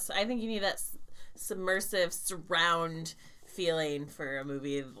need that. I think you need that submersive surround feeling for a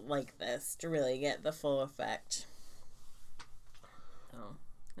movie like this to really get the full effect. Oh,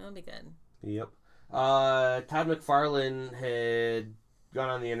 that'll be good. Yep. Todd McFarlane had gone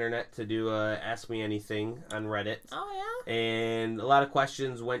on the internet to do a Ask Me Anything on Reddit. Oh, yeah? And a lot of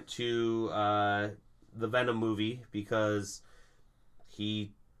questions went to the Venom movie because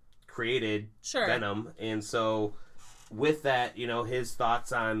he created Venom. And so with that, his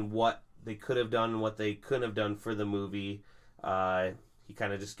thoughts on what they could have done and what they couldn't have done for the movie, he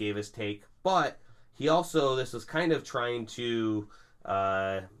kind of just gave his take. But he also, this was kind of trying to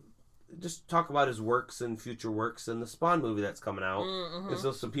just talk about his works and future works in the Spawn movie that's coming out. Mm-hmm. And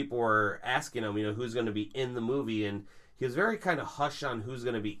so some people were asking him, who's going to be in the movie, and he was very kind of hush on who's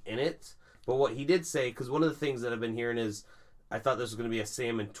going to be in it. But what he did say, because one of the things that I've been hearing is, I thought this was going to be a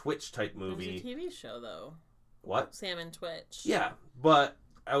Sam and Twitch type movie. It was a TV show, though. What? Sam and Twitch. Yeah, but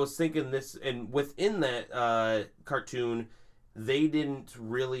I was thinking this, and within that cartoon, they didn't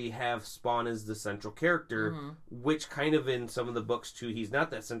really have Spawn as the central character, which kind of in some of the books too, he's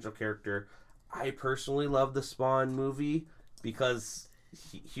not that central character. I personally love the Spawn movie because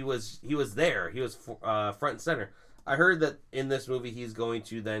he was there. He was front and center. I heard that in this movie he's going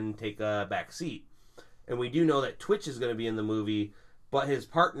to then take a back seat. And we do know that Twitch is going to be in the movie, but his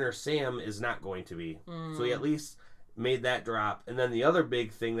partner Sam is not going to be. So he at least made that drop. And then the other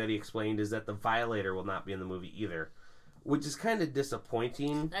big thing that he explained is that the Violator will not be in the movie either. which is kind of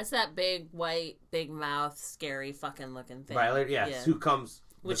disappointing. That's that big, white, big mouth, scary fucking looking thing. Violator, yes. Who comes...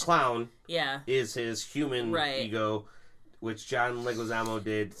 The clown is his human ego, which John Leguizamo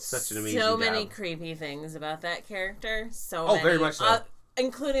did such an amazing job. So many creepy things about that character. Very much so.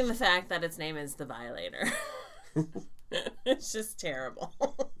 Including the fact that its name is the Violator. It's just terrible.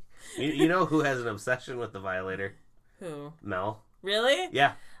 You know who has an obsession with the Violator? Who? Mel. Really?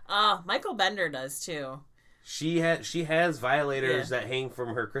 Yeah. Michael Bender does too. She has Violators that hang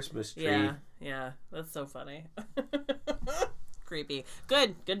from her Christmas tree. Yeah. That's so funny. Creepy.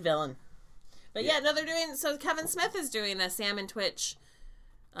 Good villain. But no, they're doing... So Kevin Smith is doing a Sam and Twitch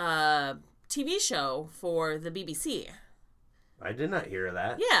TV show for the BBC. I did not hear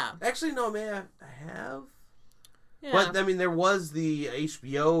that. Yeah. Actually, no, man, I have. Yeah. But, I mean, there was the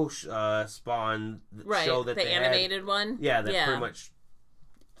HBO Spawn show that they animated one. Yeah, that pretty much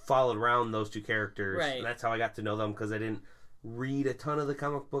followed around those two characters. Right. And that's how I got to know them, because I didn't read a ton of the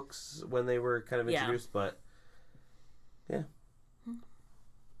comic books when they were kind of introduced, but... Yeah.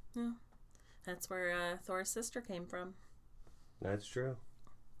 Yeah. That's where Thor's sister came from. That's true.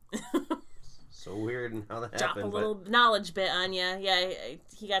 So weird and how that Drop happened. A little knowledge bit on you. Yeah,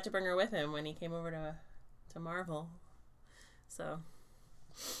 he got to bring her with him when he came over to Marvel. So.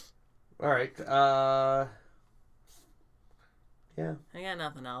 All right. Yeah. I got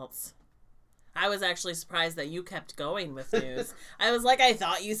nothing else. I was actually surprised that you kept going with news. I was like, I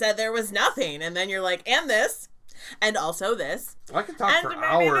thought you said there was nothing, and then you're like, and this. And also this. I could talk for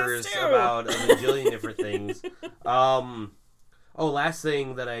hours about a bajillion different things. Last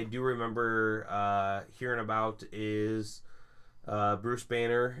thing that I do remember hearing about is Bruce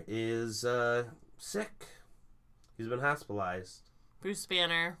Banner is sick. He's been hospitalized. Bruce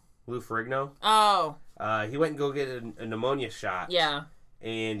Banner. Lou Ferrigno. Oh. He went and go get a pneumonia shot. Yeah.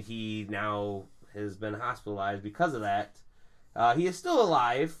 And he now has been hospitalized because of that. He is still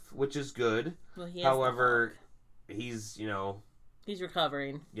alive, which is good. Well, however... He's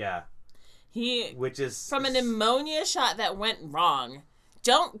recovering. Yeah. Which is... From a pneumonia shot that went wrong.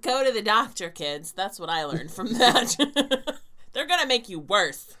 Don't go to the doctor, kids. That's what I learned from that. They're going to make you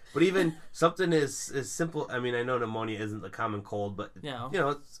worse. But even something as simple... I mean, I know pneumonia isn't the common cold, but,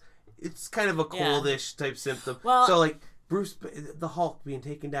 it's kind of a coldish type symptom. Well, so, like, Bruce, the Hulk being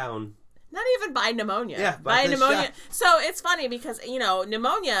taken down... Not even by pneumonia. Yeah, by pneumonia. Shot. So, it's funny because,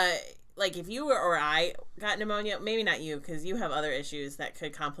 pneumonia... Like, if you or I got pneumonia, maybe not you, because you have other issues that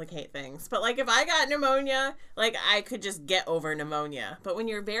could complicate things. But, like, if I got pneumonia, like, I could just get over pneumonia. But when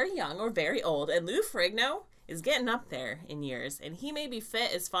you're very young or very old, and Lou Ferrigno is getting up there in years, and he may be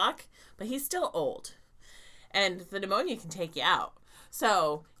fit as fuck, but he's still old. And the pneumonia can take you out.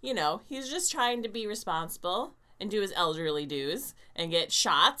 So, he's just trying to be responsible and do his elderly dues and get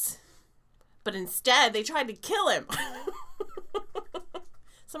shots. But instead, they tried to kill him.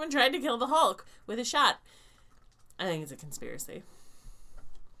 Someone tried to kill the Hulk with a shot. I think it's a conspiracy.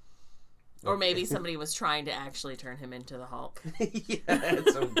 Or maybe somebody was trying to actually turn him into the Hulk.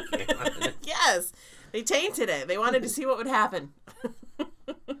 Yes. They tainted it. They wanted to see what would happen.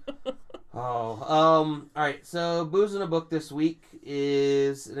 All right. So, Booze in a Book this week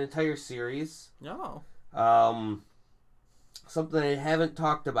is an entire series. No. Something I haven't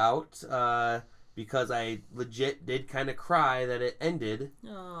talked about, because I legit did kind of cry that it ended.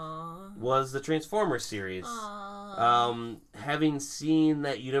 Aww. Was the Transformers series. Having seen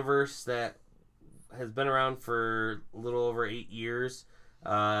that universe that has been around for a little over 8 years,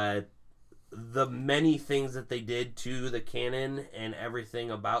 the many things that they did to the canon and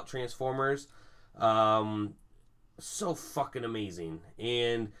everything about Transformers, so fucking amazing.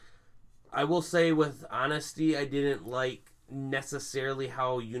 And I will say with honesty, I didn't like necessarily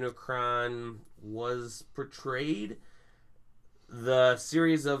how Unicron was portrayed. The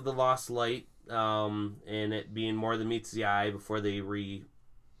series of The Lost Light, and it being More Than Meets the Eye before they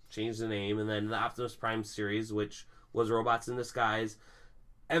changed the name, and then the Optimus Prime series, which was Robots in Disguise.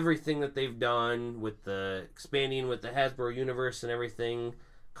 Everything that they've done with the expanding with the Hasbro universe and everything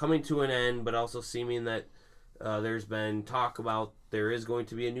coming to an end, but also seeming that there's been talk about there is going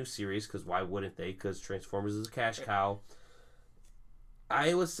to be a new series, because why wouldn't they? Because Transformers is a cash cow.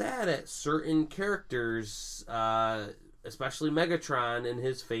 I was sad at certain characters, especially Megatron and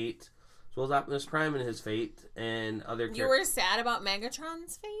his fate, as well as Optimus Prime and his fate, and other characters. You were sad about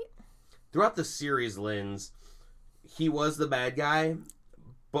Megatron's fate? Throughout the series, Linz, he was the bad guy,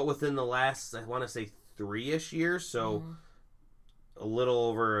 but within the last, I want to say, 3-ish years, so a little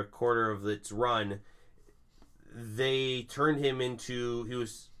over a quarter of its run, they turned him into, he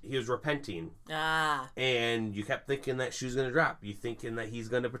was repenting. And you kept thinking that shoe's going to drop. You thinking that he's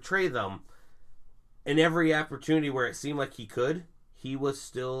going to betray them. in every opportunity where it seemed like he could, he was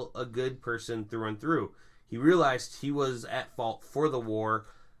still a good person through and through. He realized he was at fault for the war,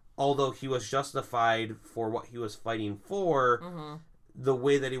 although he was justified for what he was fighting for. Mm-hmm. The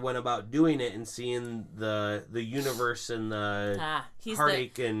way that he went about doing it and seeing the universe and the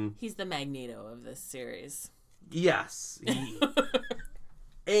heartache he's the Magneto of this series. Yes.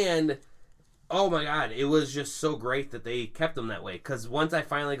 And oh my God, it was just so great that they kept him that way. Because once I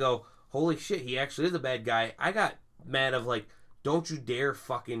finally go, holy shit, he actually is a bad guy, I got mad of like, don't you dare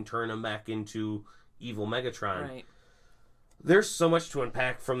fucking turn him back into evil Megatron. Right. There's so much to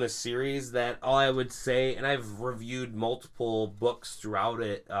unpack from this series that all I would say, and I've reviewed multiple books throughout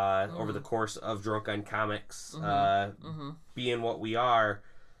it over the course of Drunk on Comics, being what we are.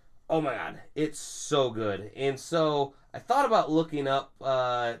 Oh my God, it's so good. And so I thought about looking up,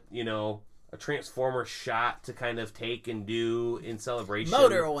 a Transformer shot to kind of take and do in celebration.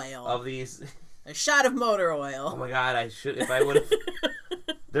 Motor oil. Of these. A shot of motor oil. Oh my God, I should, if I would have...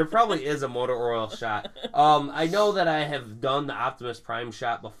 There probably is a motor oil shot. I know that I have done the Optimus Prime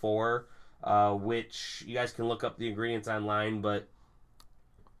shot before, which you guys can look up the ingredients online, but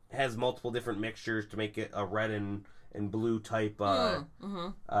has multiple different mixtures to make it a red and blue type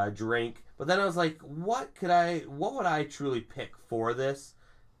drink. But then I was like, what would I truly pick for this?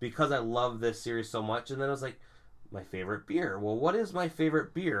 Because I love this series so much. And then I was like, my favorite beer. Well, what is my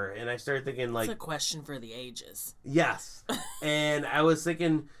favorite beer? And I started thinking like... It's a question for the ages. Yes. And I was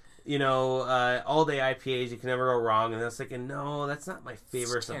thinking, all day IPAs, you can never go wrong. And I was thinking, no, that's not my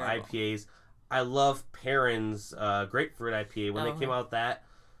favorite of IPAs. I love Perrin's Grapefruit IPA. When they came out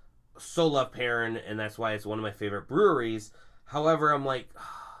so love Perrin, and that's why it's one of my favorite breweries. However, I'm like,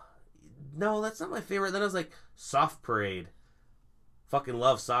 no, that's not my favorite. Then I was like, Soft Parade. Fucking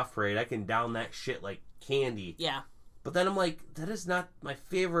love Soft Parade. I can down that shit like candy. Yeah. But then I'm like, that is not my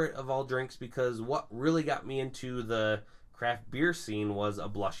favorite of all drinks, because what really got me into the craft beer scene was a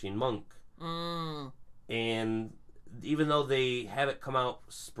Blushing Monk. And even though they have it come out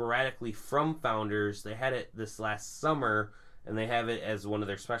sporadically from Founders, they had it this last summer, and they have it as one of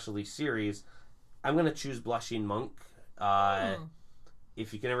their specialty series. I'm going to choose Blushing Monk.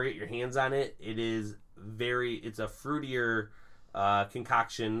 If you can ever get your hands on it, it's a fruitier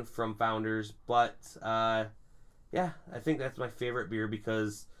concoction from Founders, but yeah, I think that's my favorite beer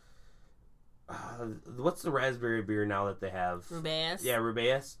because what's the raspberry beer now that they have? Rubeus. Yeah,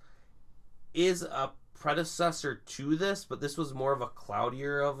 Rubeus is a predecessor to this, but this was more of a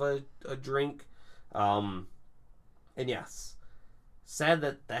cloudier of a drink. And yes, sad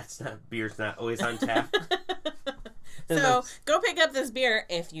that beer's not always on tap. So go pick up this beer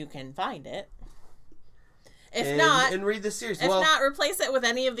if you can find it. If not, and read the series. If not, replace it with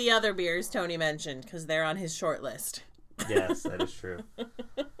any of the other beers Tony mentioned, because they're on his short list. Yes, that is true. So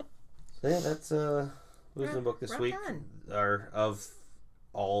yeah, that's who's the book this week, or of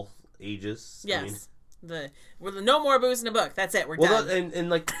all ages. Yes, we're the no more booze in a book. That's it. We're done. And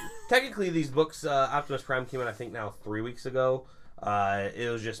like technically, these books, Optimus Prime came out I think now 3 weeks ago.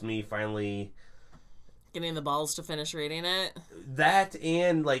 It was just me finally getting the balls to finish reading it. That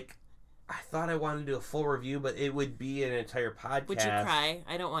and like. I thought I wanted to do a full review, but it would be an entire podcast. Would you cry?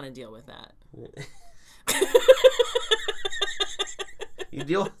 I don't want to deal with that. You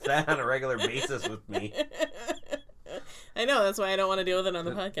deal with that on a regular basis with me. I know, that's why I don't want to deal with it on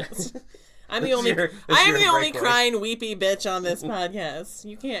the podcast. I'm the only crying weepy bitch on this podcast.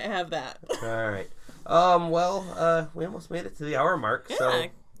 You can't have that. All right. Well, we almost made it to the hour mark. Yeah. So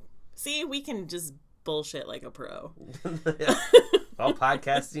see, we can just bullshit like a pro. Yeah. All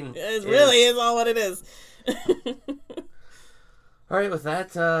podcasting really is all what it is. All right, with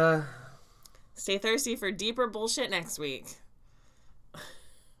that, stay thirsty for deeper bullshit next week.